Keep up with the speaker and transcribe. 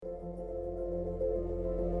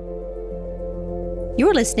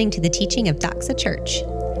You're listening to the teaching of Doxa Church.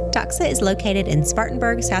 Doxa is located in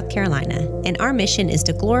Spartanburg, South Carolina, and our mission is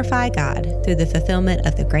to glorify God through the fulfillment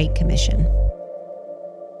of the Great Commission.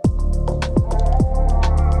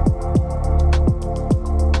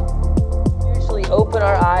 Spiritually open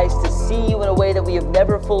our eyes to see you in a way that we have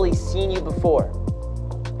never fully seen you before.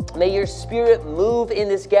 May your spirit move in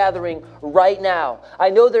this gathering right now. I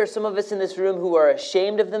know there are some of us in this room who are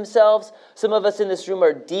ashamed of themselves. Some of us in this room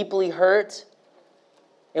are deeply hurt.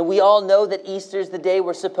 And we all know that Easter is the day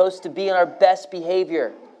we're supposed to be in our best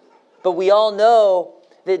behavior. But we all know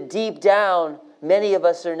that deep down, many of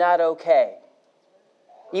us are not okay.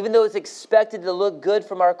 Even though it's expected to look good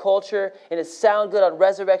from our culture and to sound good on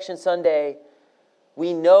Resurrection Sunday,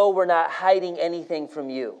 we know we're not hiding anything from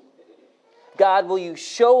you. God, will you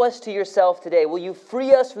show us to yourself today? Will you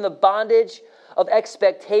free us from the bondage of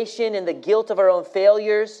expectation and the guilt of our own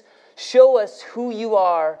failures? Show us who you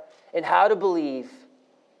are and how to believe.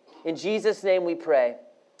 In Jesus' name we pray.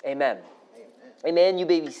 Amen. Amen. You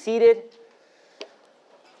may be seated.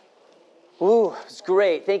 Ooh, it's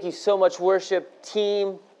great. Thank you so much, worship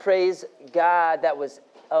team. Praise God. That was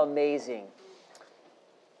amazing.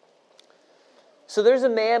 So there's a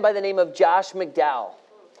man by the name of Josh McDowell.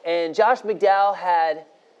 And Josh McDowell had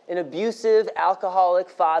an abusive, alcoholic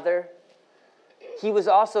father. He was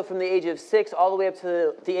also from the age of 6 all the way up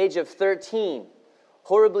to the age of 13,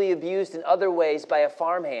 horribly abused in other ways by a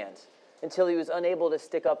farmhand until he was unable to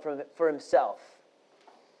stick up for himself.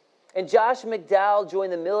 And Josh McDowell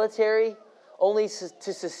joined the military only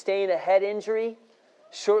to sustain a head injury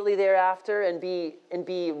shortly thereafter and be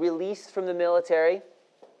released from the military.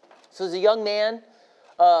 So as a young man,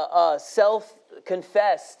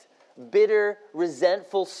 self-confessed, bitter,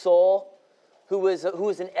 resentful soul who was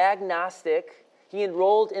an agnostic. He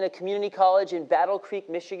enrolled in a community college in Battle Creek,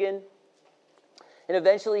 Michigan. And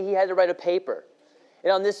eventually he had to write a paper.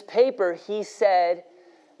 And on this paper, he said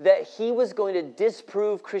that he was going to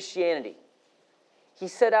disprove Christianity. He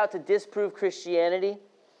set out to disprove Christianity.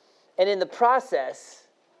 And in the process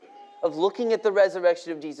of looking at the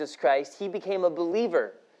resurrection of Jesus Christ, he became a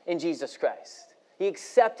believer in Jesus Christ. He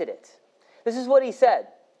accepted it. This is what he said.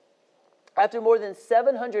 After more than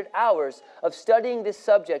 700 hours of studying this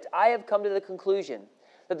subject, I have come to the conclusion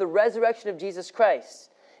that the resurrection of Jesus Christ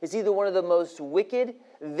is either one of the most wicked,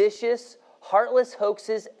 vicious, heartless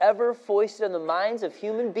hoaxes ever foisted on the minds of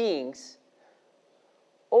human beings,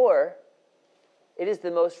 or it is the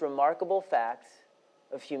most remarkable fact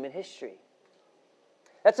of human history.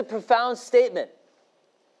 That's a profound statement.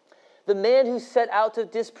 The man who set out to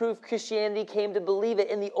disprove Christianity came to believe it,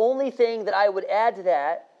 and the only thing that I would add to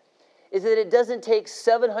that is that it doesn't take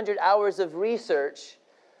 700 hours of research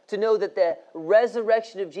to know that the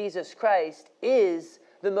resurrection of Jesus Christ is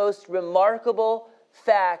the most remarkable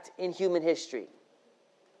fact in human history.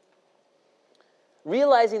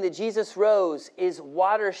 Realizing that Jesus rose is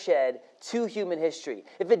watershed to human history.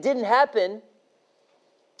 If it didn't happen,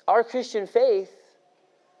 our Christian faith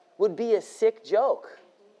would be a sick joke.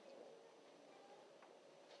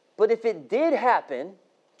 But if it did happen,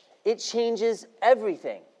 it changes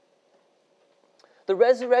everything. The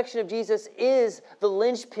resurrection of Jesus is the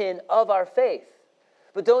linchpin of our faith.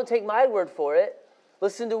 But don't take my word for it.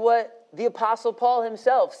 Listen to what the Apostle Paul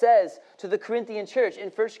himself says to the Corinthian church in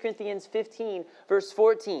 1 Corinthians 15, verse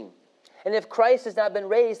 14. And if Christ has not been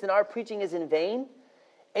raised, then our preaching is in vain,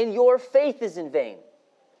 and your faith is in vain.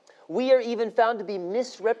 We are even found to be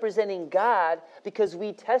misrepresenting God because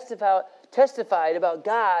we testified about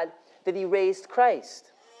God that he raised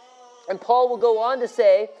Christ. And Paul will go on to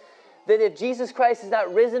say that if Jesus Christ is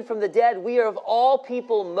not risen from the dead, we are of all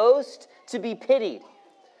people most to be pitied.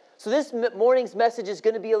 So this morning's message is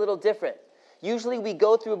going to be a little different. Usually we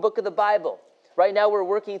go through a book of the Bible. Right now we're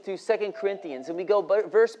working through 2 Corinthians, and we go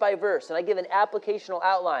verse by verse, and I give an applicational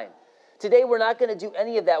outline. Today we're not going to do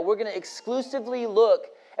any of that. We're going to exclusively look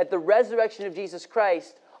at the resurrection of Jesus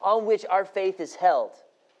Christ on which our faith is held.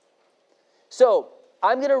 So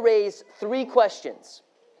I'm going to raise 3 questions.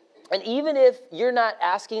 And even if you're not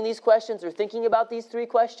asking these questions or thinking about these 3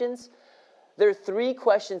 questions, there are 3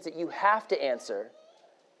 questions that you have to answer.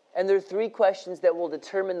 And there are 3 questions that will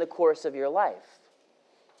determine the course of your life.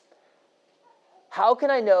 How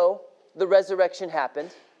can I know the resurrection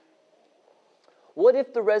happened? What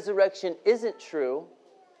if the resurrection isn't true?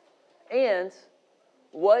 And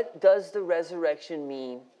what does the resurrection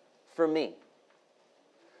mean for me?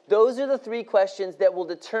 Those are the 3 questions that will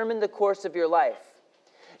determine the course of your life.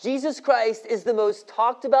 Jesus Christ is the most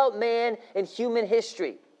talked about man in human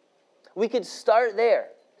history. We could start there.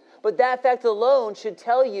 But that fact alone should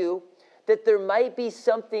tell you that there might be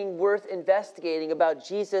something worth investigating about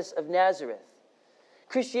Jesus of Nazareth.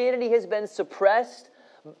 Christianity has been suppressed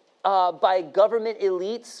by government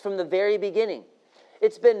elites from the very beginning.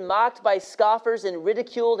 It's been mocked by scoffers and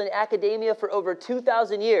ridiculed in academia for over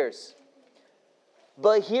 2,000 years.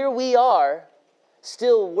 But here we are,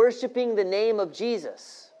 still worshiping the name of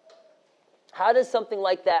Jesus. How does something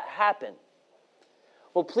like that happen?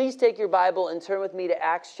 Well, please take your Bible and turn with me to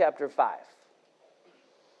Acts chapter 5.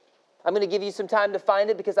 I'm going to give you some time to find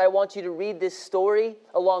it because I want you to read this story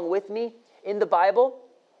along with me in the Bible.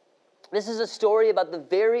 This is a story about the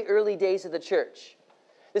very early days of the church.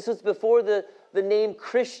 This was before the name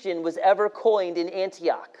Christian was ever coined in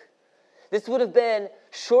Antioch. This would have been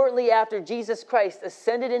shortly after Jesus Christ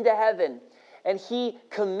ascended into heaven and he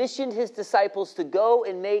commissioned his disciples to go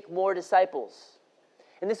and make more disciples.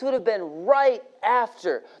 And this would have been right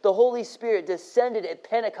after the Holy Spirit descended at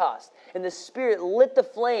Pentecost and the Spirit lit the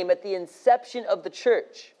flame at the inception of the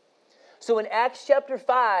church. So in Acts chapter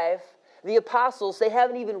 5, the apostles, they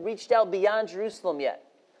haven't even reached out beyond Jerusalem yet.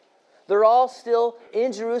 They're all still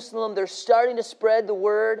in Jerusalem. They're starting to spread the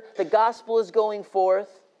word. The gospel is going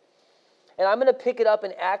forth. And I'm going to pick it up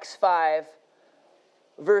in Acts 5,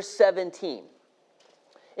 verse 17.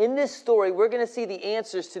 In this story, we're going to see the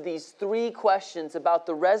answers to these three questions about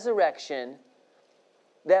the resurrection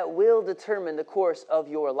that will determine the course of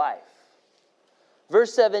your life.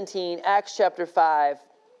 Verse 17, Acts chapter 5.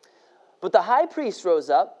 But the high priest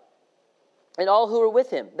rose up, and all who were with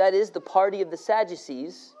him, that is, the party of the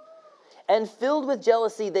Sadducees, and filled with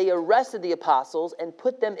jealousy, they arrested the apostles and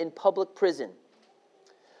put them in public prison.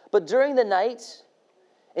 But during the night,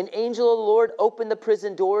 an angel of the Lord opened the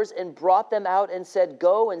prison doors and brought them out and said,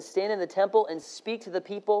 "Go and stand in the temple and speak to the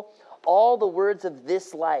people all the words of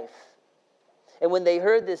this life." And when they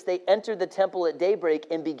heard this, they entered the temple at daybreak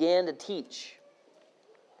and began to teach.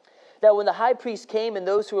 Now when the high priest came and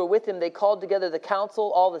those who were with him, they called together the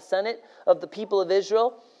council, all the senate of the people of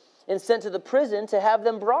Israel, and sent to the prison to have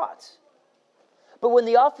them brought. But when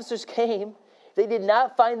the officers came, they did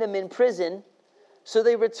not find them in prison. So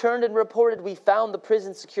they returned and reported, "We found the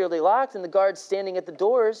prison securely locked and the guards standing at the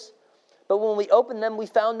doors. But when we opened them, we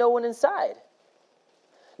found no one inside."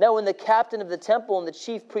 Now when the captain of the temple and the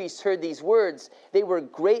chief priests heard these words, they were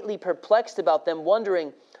greatly perplexed about them,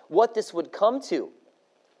 wondering what this would come to.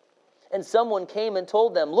 And someone came and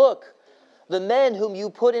told them, "Look, the men whom you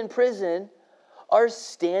put in prison are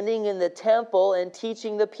standing in the temple and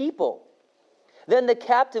teaching the people." Then the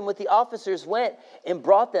captain with the officers went and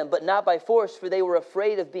brought them, but not by force, for they were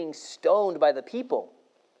afraid of being stoned by the people.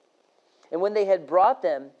 And when they had brought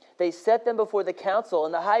them, they set them before the council,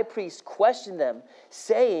 and the high priest questioned them,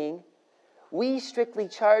 saying, "We strictly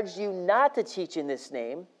charged you not to teach in this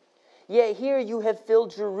name, yet here you have filled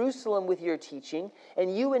Jerusalem with your teaching,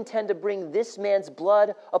 and you intend to bring this man's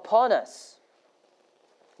blood upon us."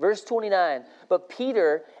 Verse 29, but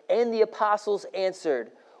Peter and the apostles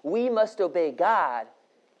answered, "We must obey God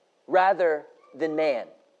rather than man."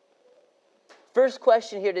 First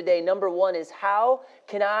question here today, number one, is how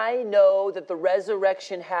can I know that the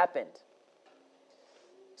resurrection happened?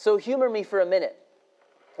 So humor me for a minute.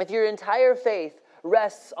 If your entire faith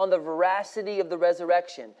rests on the veracity of the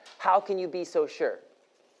resurrection, how can you be so sure?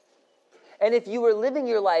 And if you were living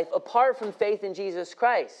your life apart from faith in Jesus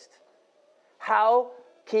Christ, how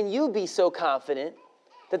can you be so confident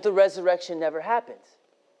that the resurrection never happened?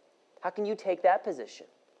 How can you take that position?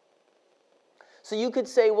 So you could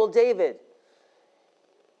say, well, David,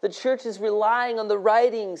 the church is relying on the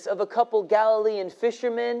writings of a couple Galilean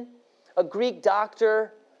fishermen, a Greek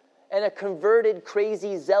doctor, and a converted,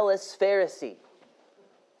 crazy, zealous Pharisee.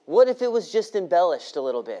 What if it was just embellished a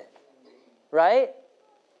little bit? Right?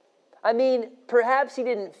 I mean, perhaps he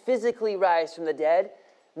didn't physically rise from the dead.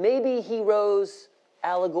 Maybe he rose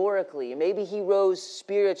allegorically. Maybe he rose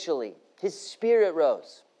spiritually. His spirit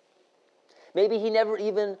rose. Maybe he never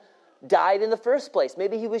even died in the first place.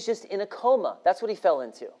 Maybe he was just in a coma. That's what he fell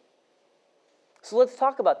into. So let's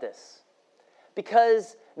talk about this.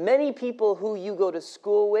 Because many people who you go to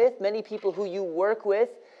school with, many people who you work with,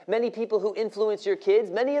 many people who influence your kids,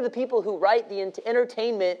 many of the people who write the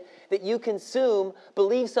entertainment that you consume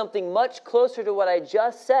believe something much closer to what I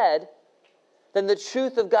just said than the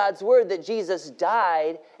truth of God's word that Jesus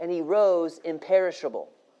died and he rose imperishable.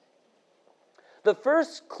 The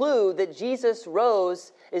first clue that Jesus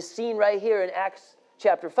rose is seen right here in Acts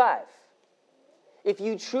chapter 5. If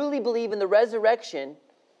you truly believe in the resurrection,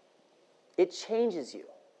 it changes you.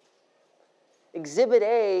 Exhibit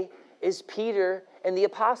A is Peter and the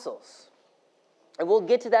apostles. And we'll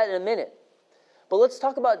get to that in a minute. But let's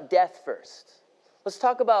talk about death first. Let's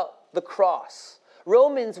talk about the cross.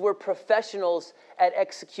 Romans were professionals at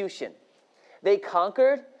execution. They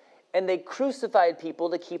conquered and they crucified people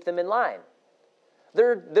to keep them in line.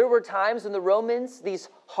 There were times when the Romans, these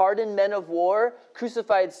hardened men of war,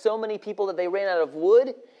 crucified so many people that they ran out of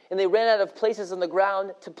wood and they ran out of places on the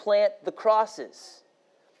ground to plant the crosses.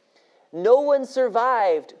 No one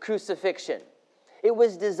survived crucifixion. It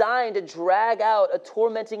was designed to drag out a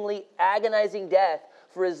tormentingly agonizing death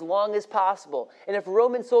for as long as possible. And if a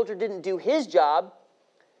Roman soldier didn't do his job,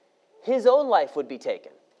 his own life would be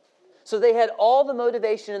taken. So they had all the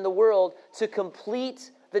motivation in the world to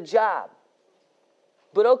complete the job.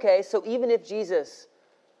 But okay, so even if Jesus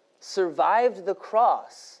survived the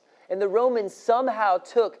cross and the Romans somehow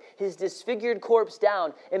took his disfigured corpse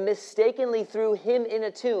down and mistakenly threw him in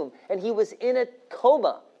a tomb and he was in a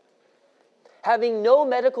coma, having no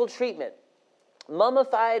medical treatment,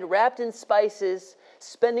 mummified, wrapped in spices,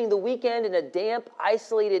 spending the weekend in a damp,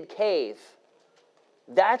 isolated cave,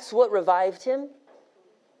 that's what revived him?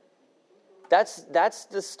 That's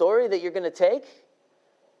the story that you're going to take?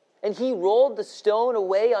 And he rolled the stone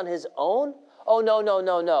away on his own? Oh,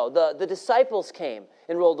 no. The disciples came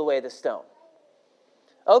and rolled away the stone.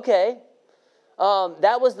 Okay.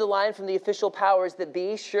 That was the line from the official powers that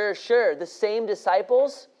be. Sure. The same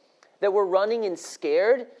disciples that were running and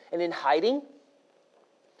scared and in hiding.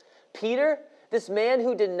 Peter, this man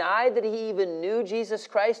who denied that he even knew Jesus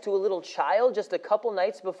Christ to a little child just a couple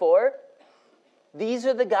nights before. These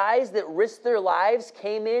are the guys that risked their lives,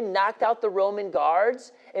 came in, knocked out the Roman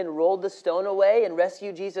guards, and rolled the stone away and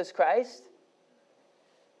rescued Jesus Christ.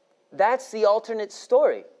 That's the alternate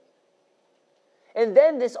story. And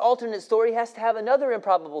then this alternate story has to have another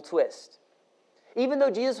improbable twist. Even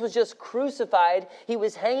though Jesus was just crucified, he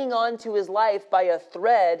was hanging on to his life by a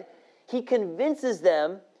thread. He convinces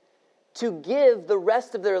them to give the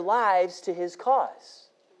rest of their lives to his cause.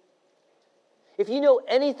 If you know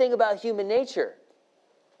anything about human nature,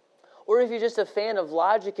 or if you're just a fan of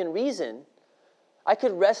logic and reason, I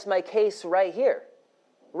could rest my case right here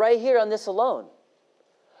on this alone.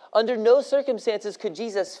 Under no circumstances could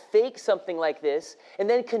Jesus fake something like this and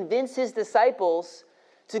then convince his disciples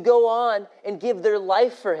to go on and give their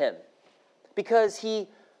life for him because he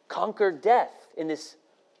conquered death in this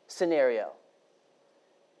scenario.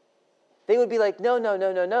 They would be like, no,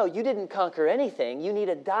 you didn't conquer anything. You need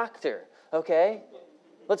a doctor, okay?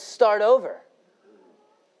 Let's start over.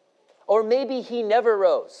 Or maybe he never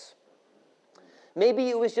rose. Maybe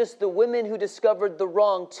it was just the women who discovered the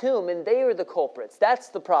wrong tomb and they were the culprits. That's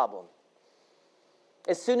the problem.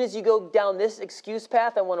 As soon as you go down this excuse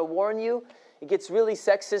path, I want to warn you, it gets really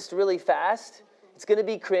sexist really fast. It's going to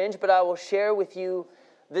be cringe, but I will share with you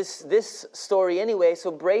this story anyway,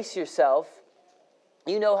 so brace yourself.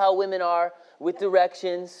 You know how women are with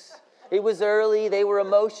directions. It was early, they were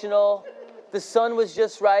emotional. The sun was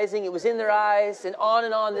just rising, it was in their eyes, and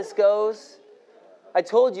on this goes. I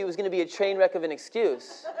told you it was going to be a train wreck of an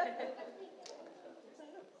excuse.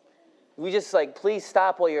 We just please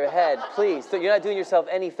stop while you're ahead, please. So you're not doing yourself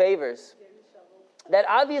any favors. That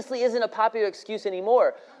obviously isn't a popular excuse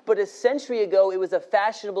anymore, but a century ago it was a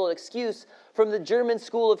fashionable excuse from the German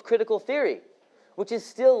school of critical theory, which is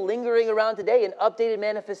still lingering around today in updated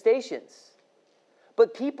manifestations.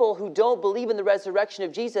 But people who don't believe in the resurrection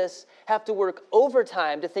of Jesus have to work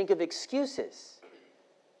overtime to think of excuses.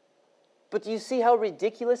 But do you see how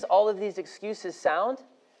ridiculous all of these excuses sound?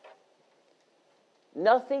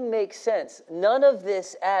 Nothing makes sense. None of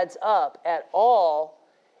this adds up at all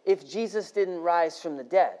if Jesus didn't rise from the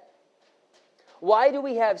dead. Why do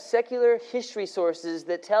we have secular history sources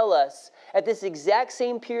that tell us at this exact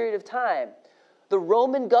same period of time, the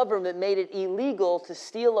Roman government made it illegal to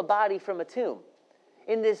steal a body from a tomb?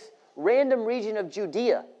 In this random region of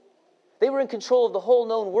Judea. They were in control of the whole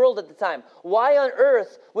known world at the time. Why on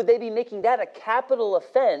earth would they be making that a capital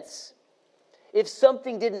offense if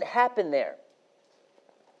something didn't happen there?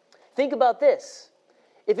 Think about this.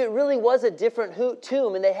 If it really was a different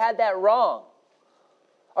tomb and they had that wrong,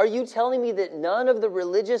 are you telling me that none of the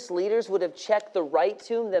religious leaders would have checked the right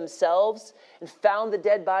tomb themselves and found the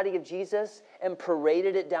dead body of Jesus and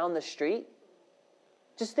paraded it down the street?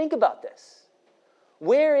 Just think about this.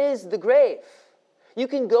 Where is the grave? You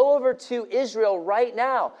can go over to Israel right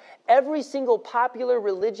now. Every single popular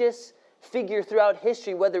religious figure throughout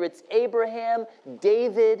history, whether it's Abraham,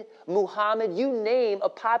 David, Muhammad, you name a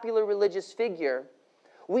popular religious figure,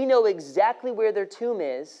 we know exactly where their tomb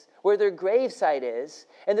is, where their gravesite is,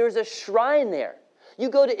 and there's a shrine there. You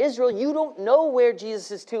go to Israel, you don't know where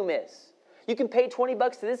Jesus' tomb is. You can pay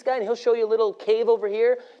 $20 to this guy and he'll show you a little cave over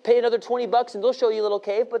here, pay another $20 and they'll show you a little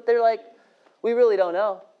cave, but they're like, we really don't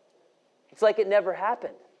know. It's like it never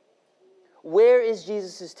happened. Where is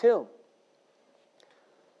Jesus' tomb?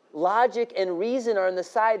 logic and reason are on the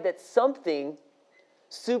side that something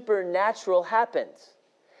supernatural happens.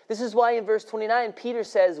 This is why in verse 29, Peter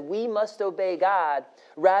says, we must obey God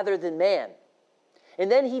rather than man.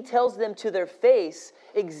 And then he tells them to their face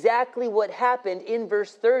exactly what happened in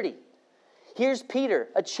verse 30. Here's Peter,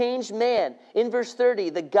 a changed man. In verse 30,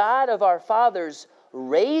 the God of our fathers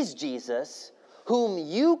raised Jesus, whom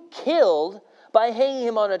you killed by hanging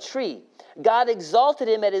him on a tree. God exalted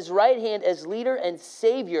him at his right hand as leader and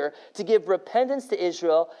savior to give repentance to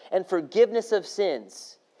Israel and forgiveness of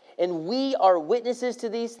sins. And we are witnesses to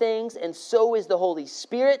these things, and so is the Holy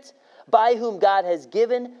Spirit, by whom God has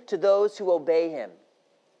given to those who obey him.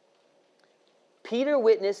 Peter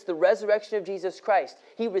witnessed the resurrection of Jesus Christ.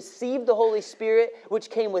 He received the Holy Spirit, which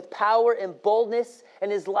came with power and boldness,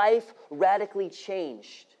 and his life radically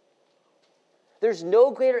changed. There's no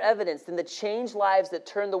greater evidence than the changed lives that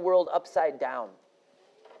turned the world upside down.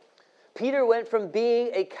 Peter went from being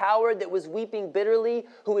a coward that was weeping bitterly,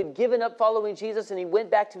 who had given up following Jesus, and he went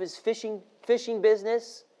back to his fishing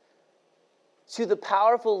business, to the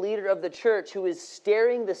powerful leader of the church who is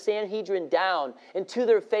staring the Sanhedrin down and to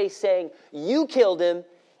their face saying, you killed him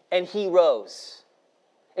and he rose.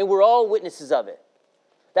 And we're all witnesses of it.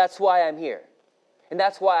 That's why I'm here. And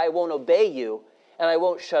that's why I won't obey you and I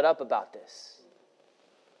won't shut up about this.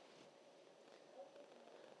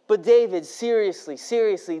 But David,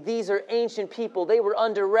 seriously, these are ancient people. They were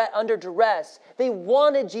under duress. They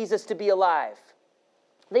wanted Jesus to be alive.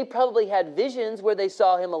 They probably had visions where they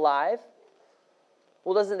saw him alive.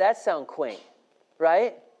 Well, doesn't that sound quaint,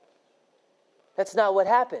 right? That's not what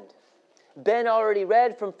happened. Ben already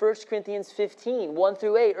read from 1 Corinthians 15, 1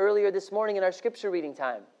 through 8, earlier this morning in our scripture reading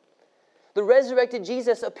time. The resurrected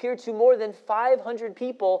Jesus appeared to more than 500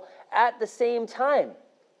 people at the same time.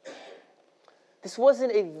 This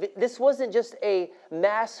wasn't just a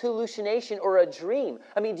mass hallucination or a dream.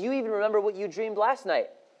 I mean, do you even remember what you dreamed last night?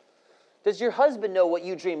 Does your husband know what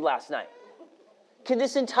you dreamed last night? Can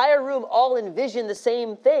this entire room all envision the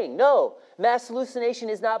same thing? No, mass hallucination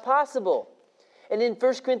is not possible. And in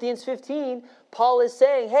 1 Corinthians 15, Paul is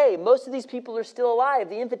saying, hey, most of these people are still alive.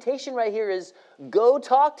 The invitation right here is go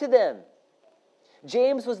talk to them.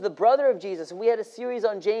 James was the brother of Jesus, and we had a series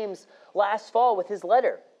on James last fall with his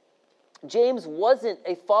letter. James wasn't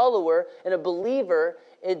a follower and a believer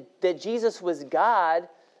that Jesus was God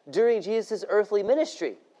during Jesus' earthly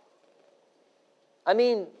ministry. I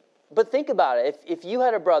mean, but think about it. If you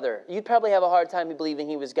had a brother, you'd probably have a hard time believing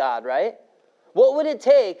he was God, right? What would it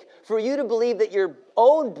take for you to believe that your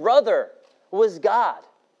own brother was God?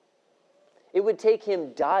 It would take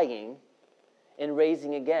him dying and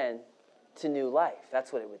raising again to new life.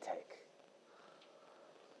 That's what it would take.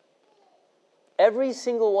 Every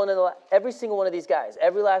single one of these guys,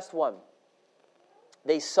 every last one,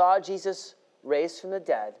 they saw Jesus raised from the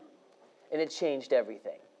dead, and it changed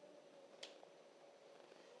everything.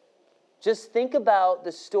 Just think about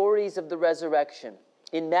the stories of the resurrection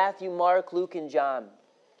in Matthew, Mark, Luke, and John.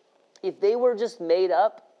 If they were just made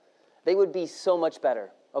up, they would be so much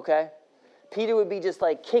better, okay? Peter would be just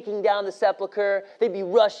like kicking down the sepulcher. They'd be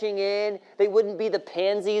rushing in. They wouldn't be the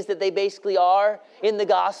pansies that they basically are in the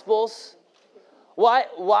Gospels.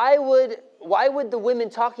 Why would the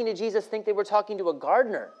women talking to Jesus think they were talking to a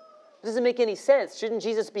gardener? It doesn't make any sense. Shouldn't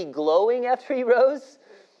Jesus be glowing after he rose?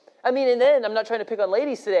 I mean, and then, I'm not trying to pick on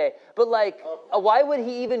ladies today, but why would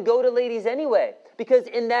he even go to ladies anyway? Because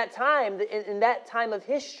in that time of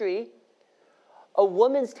history, a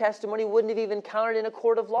woman's testimony wouldn't have even counted in a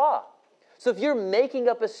court of law. So if you're making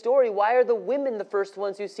up a story, why are the women the first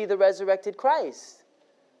ones who see the resurrected Christ?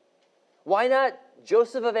 Why not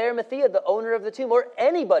Joseph of Arimathea, the owner of the tomb, or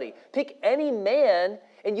anybody? Pick any man,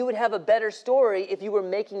 and you would have a better story if you were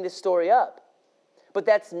making this story up. But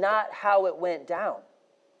that's not how it went down.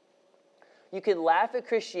 You can laugh at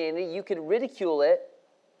Christianity, you can ridicule it,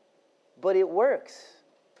 but it works.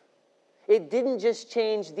 It didn't just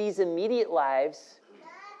change these immediate lives.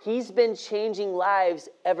 He's been changing lives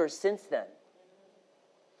ever since then.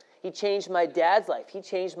 He changed my dad's life. He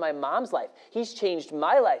changed my mom's life. He's changed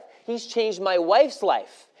my life. He's changed my wife's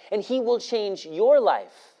life. And he will change your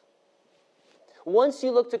life. Once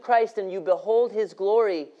you look to Christ and you behold his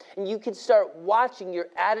glory, and you can start watching your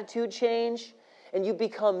attitude change, and you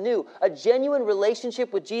become new. A genuine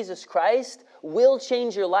relationship with Jesus Christ will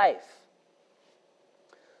change your life.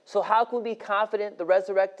 So how can we be confident the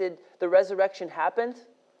resurrection happened?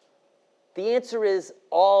 The answer is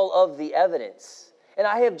all of the evidence. And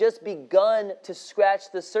I have just begun to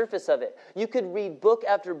scratch the surface of it. You could read book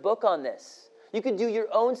after book on this. You could do your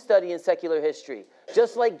own study in secular history,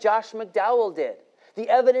 just like Josh McDowell did. The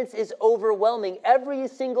evidence is overwhelming. Every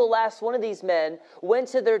single last one of these men went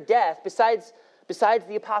to their death, besides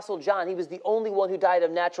the Apostle John. He was the only one who died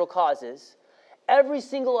of natural causes. Every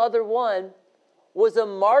single other one was a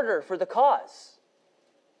martyr for the cause.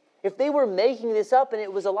 If they were making this up and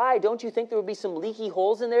it was a lie, don't you think there would be some leaky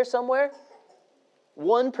holes in there somewhere?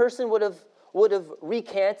 One person would have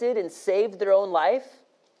recanted and saved their own life.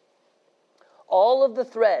 All of the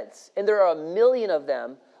threads, and there are 1 million of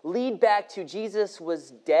them, lead back to Jesus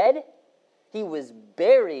was dead, he was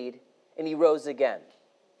buried, and he rose again.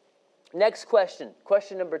 Next question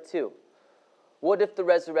number 2. What if the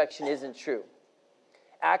resurrection isn't true?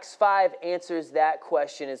 Acts 5 answers that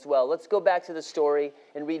question as well. Let's go back to the story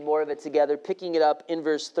and read more of it together, picking it up in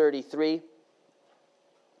verse 33.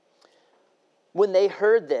 When they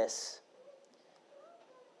heard this,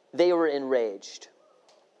 they were enraged,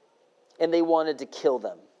 and they wanted to kill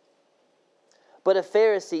them. But a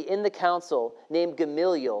Pharisee in the council named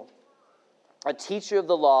Gamaliel, a teacher of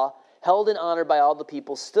the law, held in honor by all the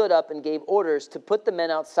people, stood up and gave orders to put the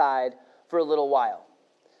men outside for a little while.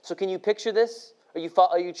 So can you picture this?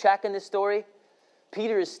 Are you tracking this story?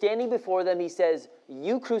 Peter is standing before them. He says,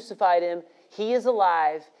 you crucified him. He is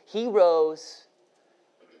alive. He rose.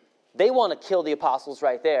 They want to kill the apostles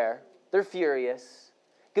right there. They're furious.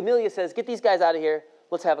 Gamaliel says, get these guys out of here.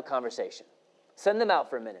 Let's have a conversation. Send them out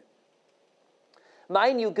for a minute.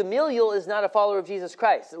 Mind you, Gamaliel is not a follower of Jesus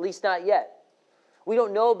Christ, at least not yet. We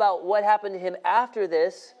don't know about what happened to him after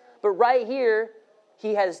this, but right here,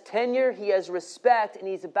 he has tenure, he has respect, and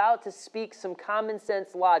he's about to speak some common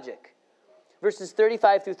sense logic. Verses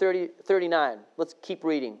 35 through 39. Let's keep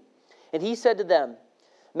reading. And he said to them,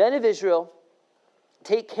 men of Israel,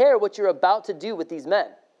 take care what you're about to do with these men.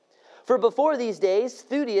 For before these days,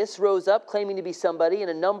 Theudas rose up claiming to be somebody, and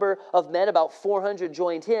a number of men, about 400,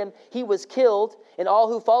 joined him. He was killed, and all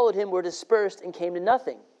who followed him were dispersed and came to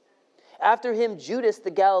nothing. After him, Judas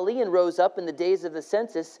the Galilean rose up in the days of the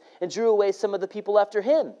census and drew away some of the people after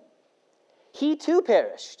him. He too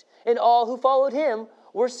perished, and all who followed him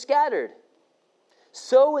were scattered.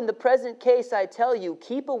 So in the present case, I tell you,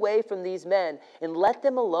 keep away from these men and let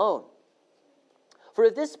them alone. For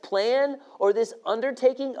if this plan or this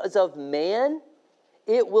undertaking is of man,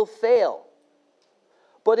 it will fail.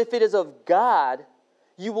 But if it is of God,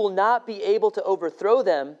 you will not be able to overthrow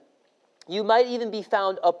them. You might even be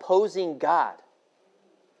found opposing God.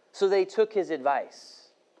 So they took his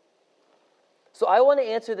advice. So I want to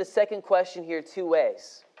answer the second question here 2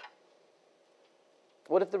 ways.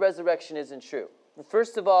 What if the resurrection isn't true? Well,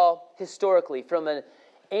 first of all, historically, from an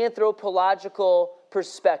anthropological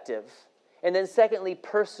perspective. And then secondly,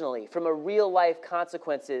 personally, from a real-life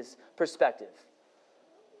consequences perspective.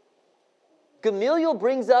 Gamaliel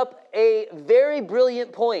brings up a very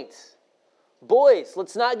brilliant point. Boys,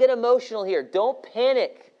 let's not get emotional here. Don't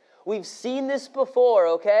panic. We've seen this before,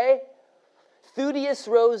 okay? Theudas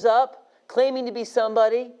rose up, claiming to be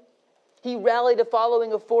somebody. He rallied a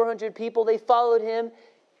following of 400 people. They followed him.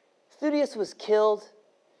 Theudas was killed.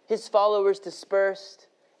 His followers dispersed.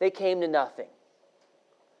 They came to nothing.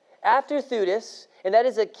 After Theudas, and that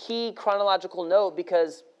is a key chronological note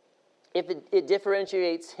because if it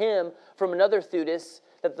differentiates him from another Theudas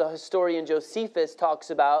that the historian Josephus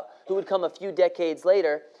talks about, who would come a few decades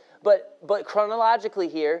later. But chronologically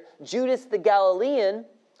here, Judas the Galilean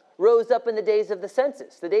rose up in the days of the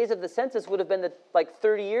census. The days of the census would have been like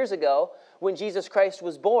 30 years ago when Jesus Christ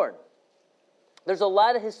was born. There's a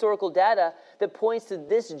lot of historical data that points to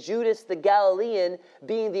this Judas the Galilean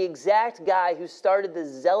being the exact guy who started the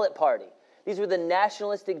Zealot party. These were the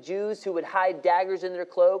nationalistic Jews who would hide daggers in their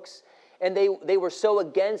cloaks, and they were so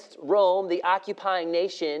against Rome, the occupying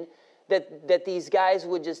nation, that these guys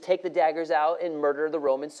would just take the daggers out and murder the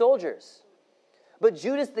Roman soldiers. But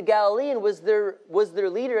Judas the Galilean was their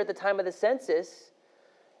leader at the time of the census,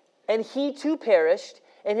 and he too perished,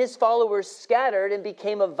 and his followers scattered and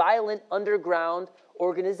became a violent underground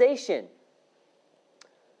organization.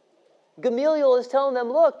 Gamaliel is telling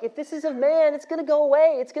them, look, if this is of man, it's going to go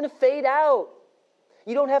away. It's going to fade out.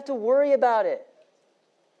 You don't have to worry about it.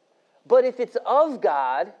 But if it's of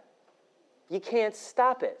God, you can't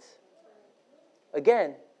stop it.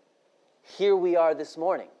 Again, here we are this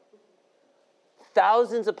morning.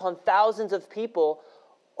 Thousands upon thousands of people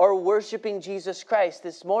are worshiping Jesus Christ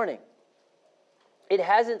this morning. It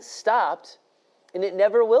hasn't stopped, and it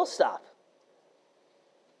never will stop.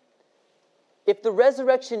 If the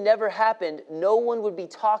resurrection never happened, no one would be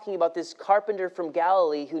talking about this carpenter from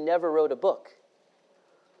Galilee who never wrote a book.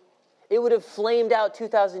 It would have flamed out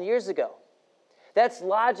 2,000 years ago. That's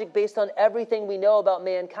logic based on everything we know about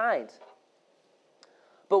mankind.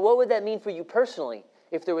 But what would that mean for you personally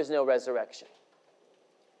if there was no resurrection?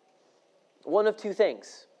 one of two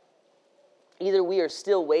things. Either we are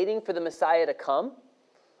still waiting for the Messiah to come,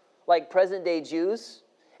 like present-day Jews,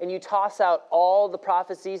 and you toss out all the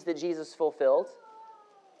prophecies that Jesus fulfilled,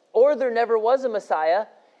 or there never was a Messiah,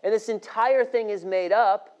 and this entire thing is made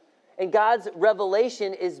up, and God's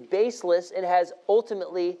revelation is baseless and has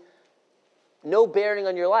ultimately no bearing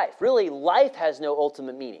on your life. Really, life has no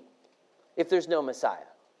ultimate meaning if there's no Messiah.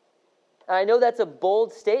 And I know that's a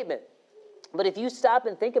bold statement, but if you stop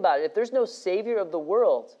and think about it, if there's no Savior of the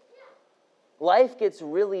world, life gets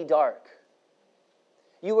really dark.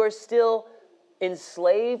 You are still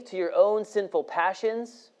enslaved to your own sinful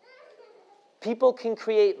passions. People can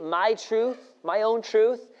create my truth, my own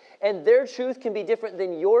truth, and their truth can be different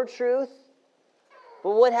than your truth.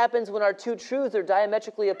 But what happens when our two truths are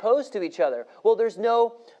diametrically opposed to each other? Well, there's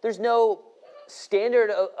no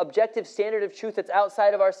objective standard of truth that's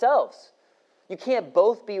outside of ourselves. You can't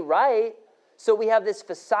both be right. So we have this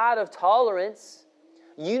facade of tolerance.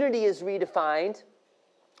 Unity is redefined,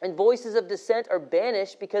 and voices of dissent are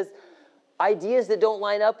banished because ideas that don't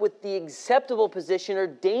line up with the acceptable position are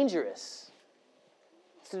dangerous.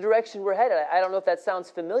 It's the direction we're headed. I don't know if that sounds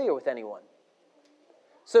familiar with anyone.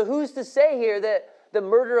 So who's to say here that the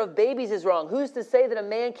murder of babies is wrong? Who's to say that a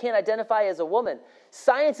man can't identify as a woman?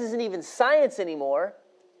 Science isn't even science anymore.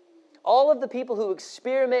 All of the people who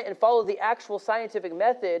experiment and follow the actual scientific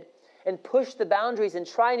method and push the boundaries and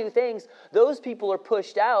try new things, those people are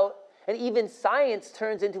pushed out, and even science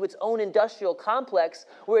turns into its own industrial complex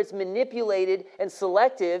where it's manipulated and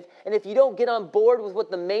selective, and if you don't get on board with what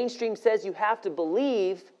the mainstream says you have to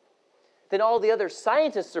believe, then all the other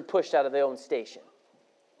scientists are pushed out of their own station.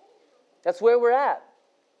 That's where we're at.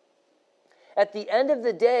 At the end of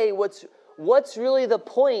the day, what's really the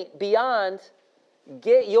point beyond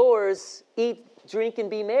get yours, eat, drink, and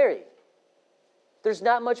be merry? There's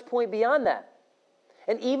not much point beyond that.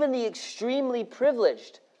 And even the extremely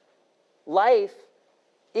privileged, life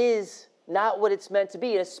is not what it's meant to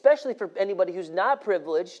be. And especially for anybody who's not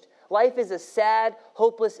privileged, life is a sad,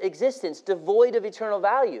 hopeless existence, devoid of eternal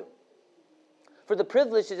value. For the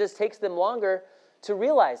privileged, it just takes them longer to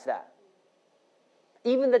realize that.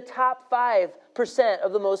 Even the top 5%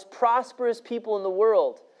 of the most prosperous people in the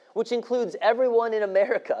world, which includes everyone in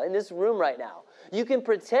America, in this room right now, you can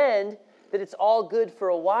pretend that it's all good for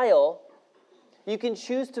a while. You can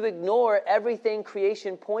choose to ignore everything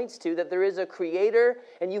creation points to, that there is a creator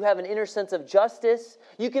and you have an inner sense of justice.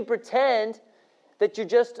 You can pretend that you're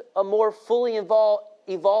just a more fully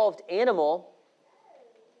evolved animal,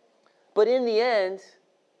 but in the end,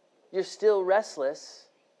 you're still restless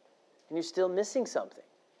and you're still missing something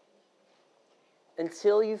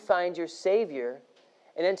until you find your Savior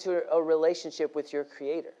and enter a relationship with your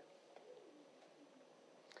Creator.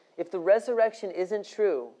 If the resurrection isn't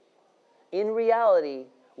true, in reality,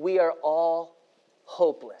 we are all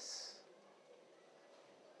hopeless.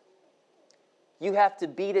 You have to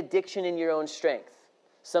beat addiction in your own strength.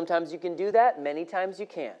 Sometimes you can do that, many times you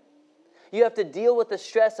can't. You have to deal with the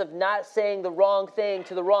stress of not saying the wrong thing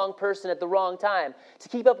to the wrong person at the wrong time, to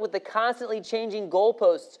keep up with the constantly changing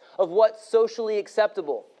goalposts of what's socially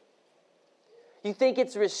acceptable. You think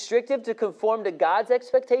it's restrictive to conform to God's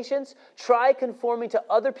expectations? Try conforming to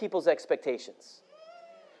other people's expectations.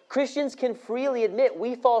 Christians can freely admit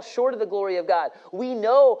we fall short of the glory of God. We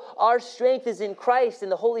know our strength is in Christ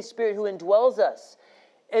and the Holy Spirit who indwells us.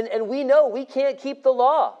 And we know we can't keep the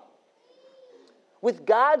law. With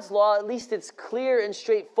God's law, at least it's clear and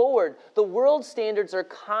straightforward. The world's standards are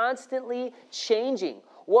constantly changing.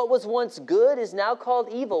 What was once good is now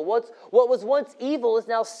called evil. What was once evil is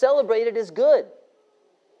now celebrated as good.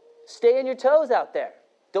 Stay on your toes out there.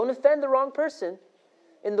 Don't offend the wrong person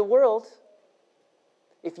in the world.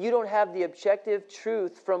 If you don't have the objective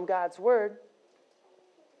truth from God's word,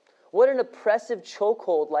 what an oppressive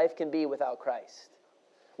chokehold life can be without Christ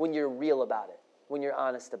when you're real about it, when you're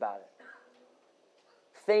honest about it.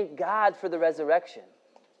 Thank God for the resurrection.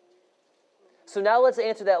 So now let's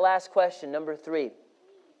answer that last question, number 3.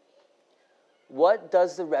 What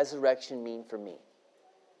does the resurrection mean for me?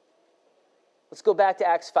 Let's go back to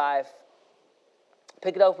Acts 5.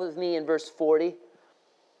 Pick it up with me in verse 40.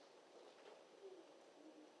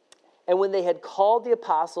 And when they had called the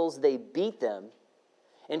apostles, they beat them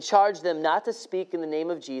and charged them not to speak in the name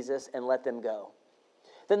of Jesus and let them go.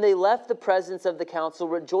 Then they left the presence of the council,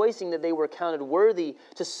 rejoicing that they were counted worthy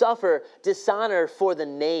to suffer dishonor for the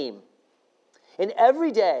name. And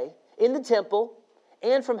every day in the temple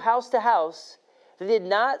and from house to house, they did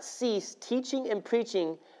not cease teaching and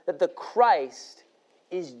preaching that the Christ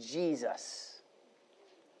is Jesus.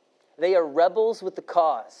 They are rebels with the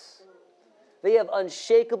cause. They have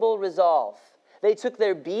unshakable resolve. They took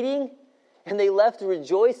their beating And they left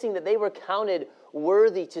rejoicing that they were counted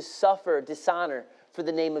worthy to suffer dishonor for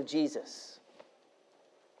the name of Jesus.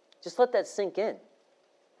 Just let that sink in.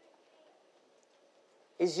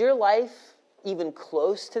 Is your life even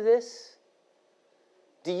close to this?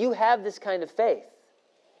 Do you have this kind of faith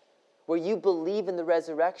where you believe in the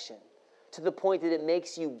resurrection to the point that it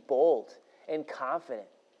makes you bold and confident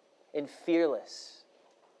and fearless?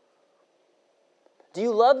 Do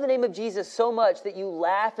you love the name of Jesus so much that you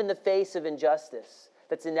laugh in the face of injustice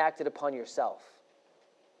that's enacted upon yourself?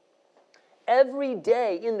 Every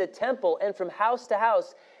day in the temple and from house to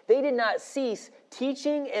house, they did not cease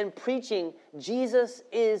teaching and preaching Jesus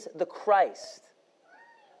is the Christ.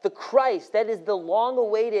 The Christ, that is the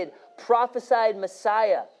long-awaited, prophesied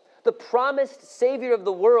Messiah, the promised Savior of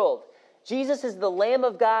the world. Jesus is the Lamb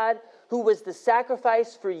of God who was the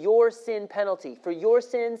sacrifice for your sin penalty, for your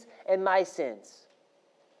sins and my sins.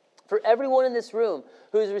 For everyone in this room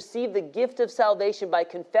who has received the gift of salvation by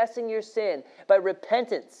confessing your sin, by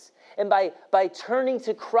repentance, and by turning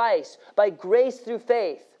to Christ, by grace through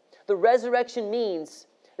faith, the resurrection means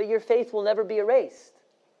that your faith will never be erased.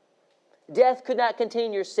 Death could not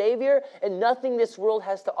contain your Savior, and nothing this world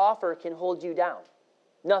has to offer can hold you down.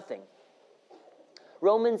 Nothing.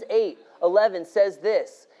 Romans 8:11 says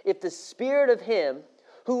this, if the Spirit of Him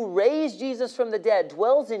who raised Jesus from the dead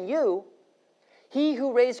dwells in you, He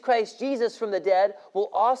who raised Christ Jesus from the dead will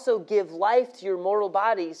also give life to your mortal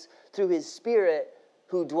bodies through His Spirit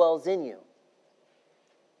who dwells in you.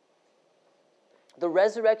 The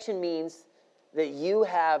resurrection means that you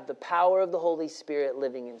have the power of the Holy Spirit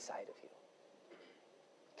living inside of you.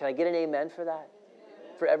 Can I get an amen for that?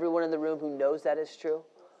 Amen. For everyone in the room who knows that is true?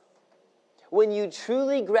 When you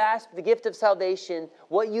truly grasp the gift of salvation,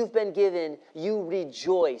 what you've been given, you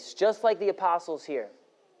rejoice, just like the apostles here.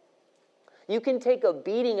 You can take a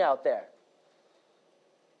beating out there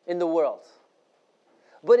in the world,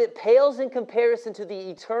 but it pales in comparison to the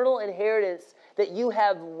eternal inheritance that you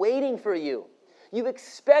have waiting for you. You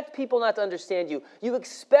expect people not to understand you. You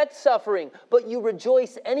expect suffering, but you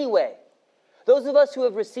rejoice anyway. Those of us who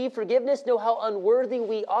have received forgiveness know how unworthy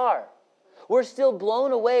we are. We're still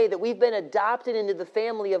blown away that we've been adopted into the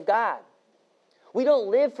family of God. We don't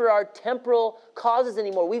live for our temporal causes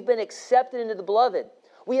anymore. We've been accepted into the beloved.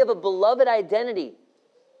 We have a beloved identity.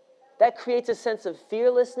 That creates a sense of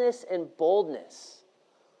fearlessness and boldness.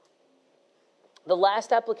 The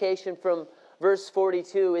last application from verse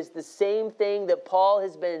 42 is the same thing that Paul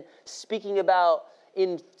has been speaking about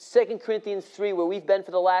in 2 Corinthians 3, where we've been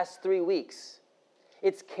for the last 3 weeks.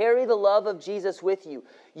 It's carry the love of Jesus with you.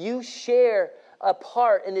 You share a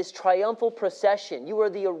part in this triumphal procession. You are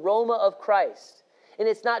the aroma of Christ. And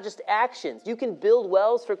it's not just actions. You can build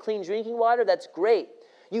wells for clean drinking water. That's great.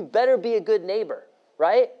 You better be a good neighbor,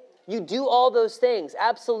 right? You do all those things,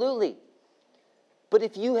 absolutely. But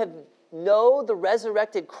if you know the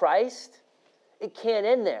resurrected Christ, it can't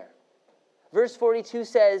end there. Verse 42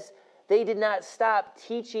 says, they did not stop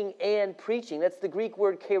teaching and preaching. That's the Greek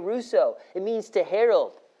word keruso. It means to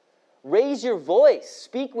herald. Raise your voice.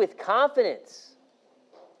 Speak with confidence.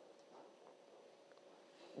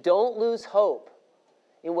 Don't lose hope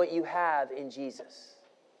in what you have in Jesus.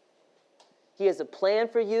 He has a plan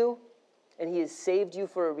for you, and He has saved you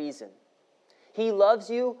for a reason. He loves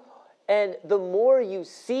you, and the more you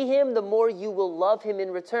see Him, the more you will love Him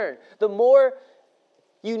in return. The more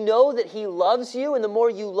you know that He loves you, and the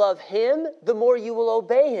more you love Him, the more you will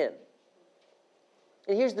obey Him.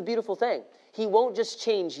 And here's the beautiful thing. He won't just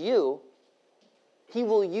change you. He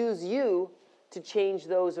will use you to change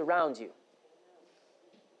those around you.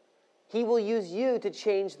 He will use you to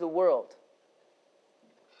change the world.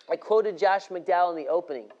 I quoted Josh McDowell in the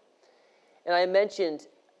opening, and I mentioned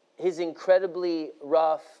his incredibly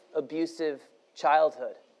rough, abusive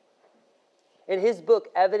childhood. In his book,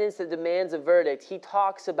 Evidence That Demands a Verdict, he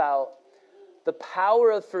talks about the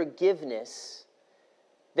power of forgiveness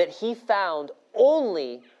that he found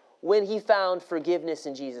only when he found forgiveness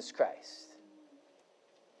in Jesus Christ.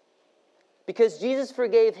 Because Jesus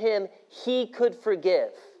forgave him, he could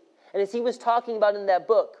forgive. And as he was talking about in that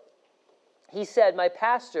book, he said, my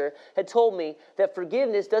pastor had told me that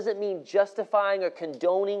forgiveness doesn't mean justifying or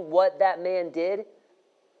condoning what that man did,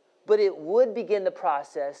 but it would begin the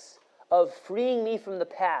process of freeing me from the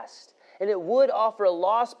past, and it would offer a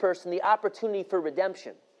lost person the opportunity for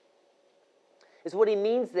redemption. Is what he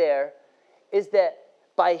means there is that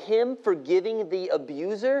by him forgiving the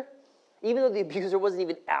abuser, even though the abuser wasn't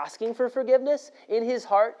even asking for forgiveness, in his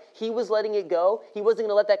heart, he was letting it go. He wasn't going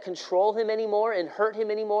to let that control him anymore and hurt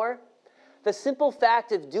him anymore. The simple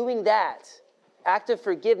fact of doing that act of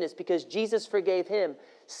forgiveness, because Jesus forgave him,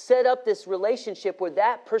 set up this relationship where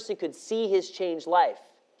that person could see his changed life.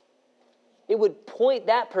 It would point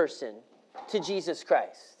that person to Jesus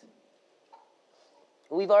Christ.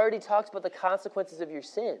 We've already talked about the consequences of your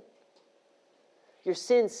sin. Your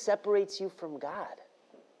sin separates you from God.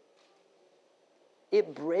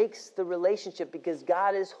 It breaks the relationship because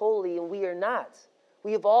God is holy and we are not.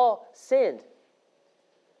 We have all sinned.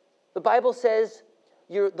 The Bible says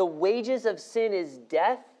the wages of sin is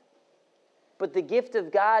death, but the gift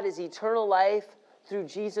of God is eternal life through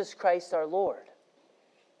Jesus Christ our Lord.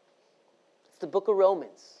 It's the book of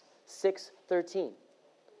Romans 6:13.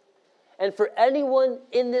 And for anyone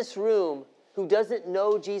in this room who doesn't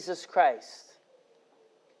know Jesus Christ,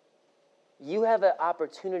 you have an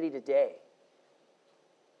opportunity today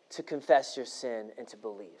to confess your sin and to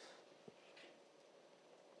believe.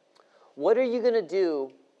 What are you going to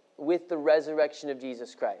do with the resurrection of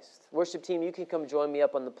Jesus Christ? Worship team, you can come join me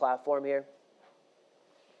up on the platform here.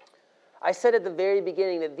 I said at the very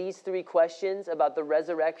beginning that these 3 questions about the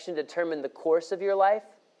resurrection determine the course of your life.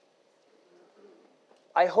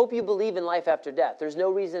 I hope you believe in life after death. There's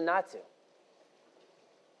no reason not to.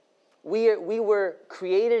 We were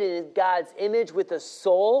created in God's image with a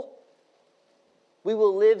soul. We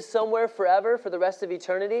will live somewhere forever for the rest of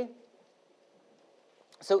eternity.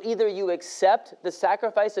 So either you accept the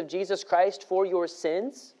sacrifice of Jesus Christ for your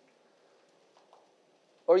sins,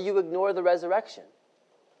 or you ignore the resurrection.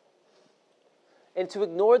 And to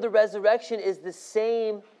ignore the resurrection is the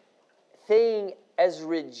same thing as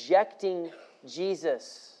rejecting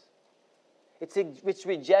Jesus. It's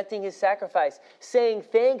rejecting his sacrifice. Saying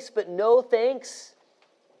thanks but no thanks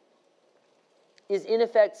is in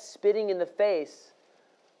effect spitting in the face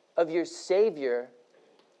of your Savior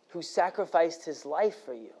who sacrificed his life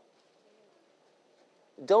for you.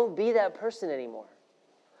 Don't be that person anymore.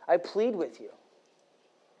 I plead with you.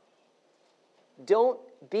 Don't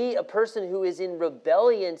be a person who is in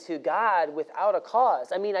rebellion to God without a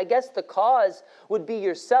cause. I mean, I guess the cause would be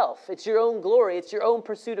yourself. It's your own glory. It's your own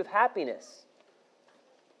pursuit of happiness.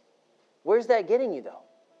 Where's that getting you, though?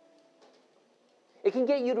 It can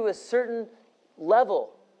get you to a certain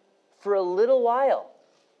level for a little while.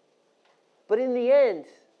 But in the end,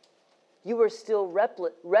 you are still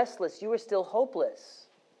restless. You are still hopeless.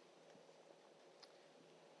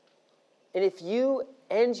 And if you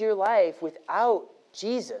end your life without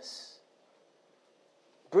Jesus,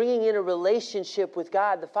 bringing in a relationship with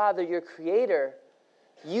God, the Father, your Creator,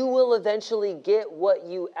 you will eventually get what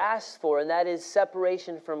you asked for, and that is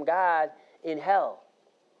separation from God in hell.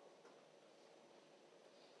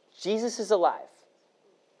 Jesus is alive.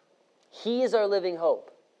 He is our living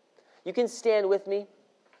hope. You can stand with me.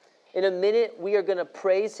 In a minute, we are going to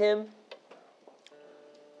praise him.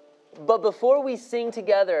 But before we sing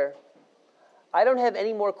together, I don't have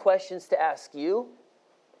any more questions to ask you.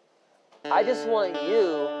 I just want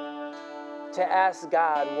you to ask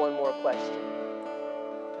God one more question.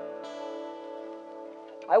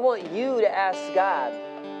 I want you to ask God,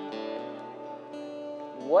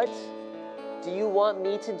 what do you want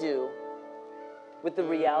me to do with the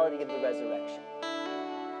reality of the resurrection?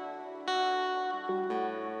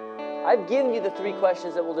 I've given you the 3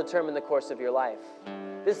 questions that will determine the course of your life.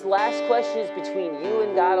 This last question is between you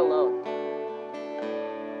and God alone.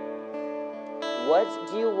 What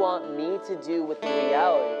do you want me to do with the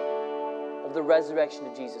reality of the resurrection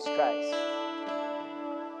of Jesus Christ?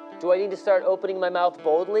 Do I need to start opening my mouth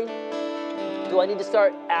boldly? Do I need to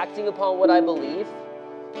start acting upon what I believe?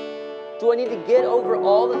 Do I need to get over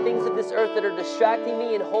all the things of this earth that are distracting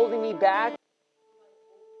me and holding me back?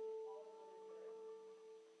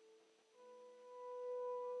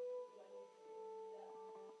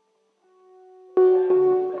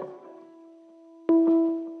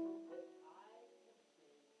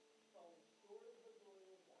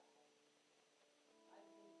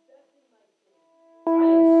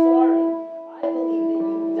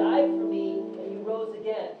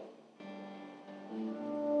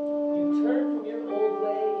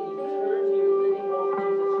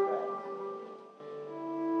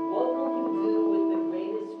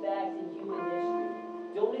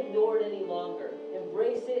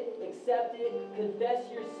 Confess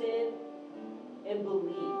your sin and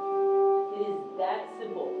believe. It is that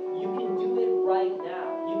simple. You can do it right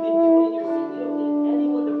now. You can do it in your seat. You don't need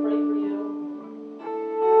anyone to pray for you.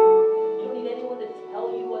 You don't need anyone to tell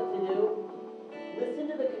you what to do. Listen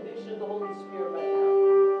to the conviction of the Holy Spirit right now.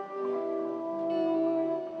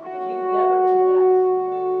 If you've never confessed,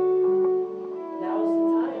 now's the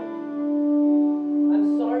time. I'm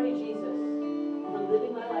sorry, Jesus, for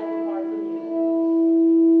living my life apart from you.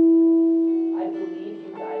 I believe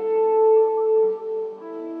you died for me.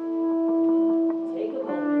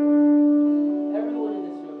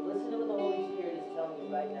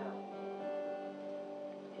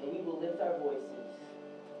 choices.